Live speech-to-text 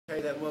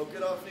Okay then, well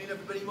good afternoon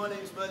everybody, my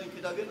name is Merlin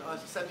Cadogan. I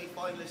was a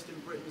semi-finalist in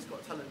Britain's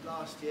Got Talent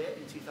last year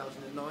in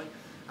 2009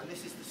 and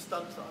this is the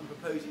stunt that I'm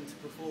proposing to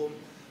perform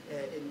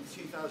in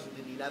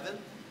 2011.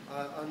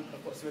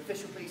 I've got some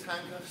official police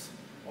handcuffs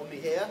on me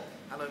here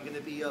and I'm going to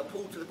be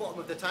pulled to the bottom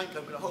of the tank.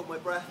 I'm going to hold my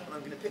breath and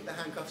I'm going to pick the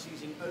handcuffs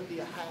using only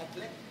a hair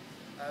clip.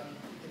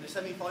 In the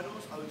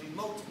semi-finals I will do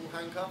multiple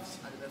handcuffs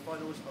and in the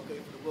finals I'll go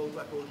for the world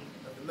record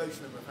of the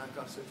most number of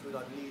handcuffs, which would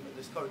I believe at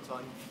this current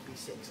time be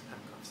 6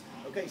 handcuffs.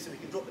 Okay, so we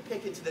can drop the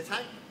pick into the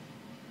tank.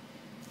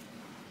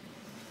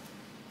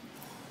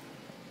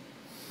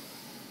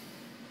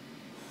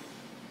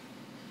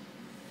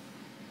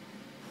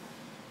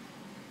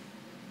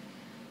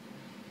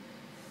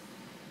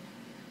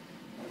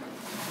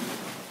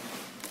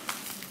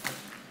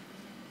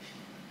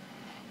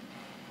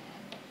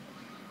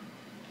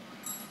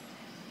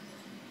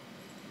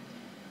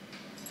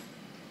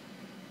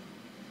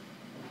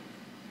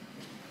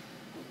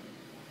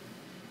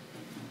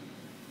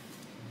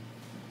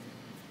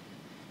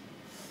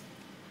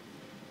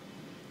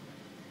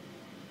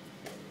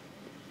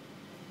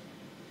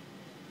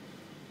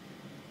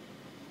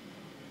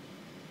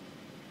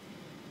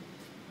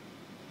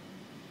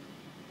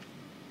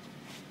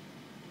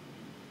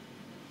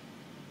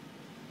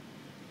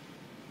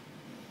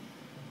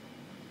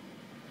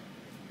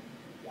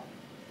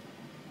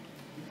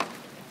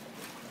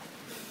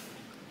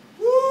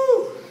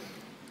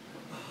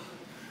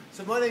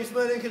 So my name's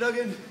Merlin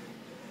Cadogan,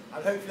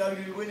 and hopefully I'm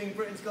going to be winning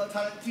Britain's Got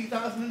Talent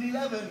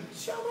 2011.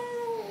 Show me!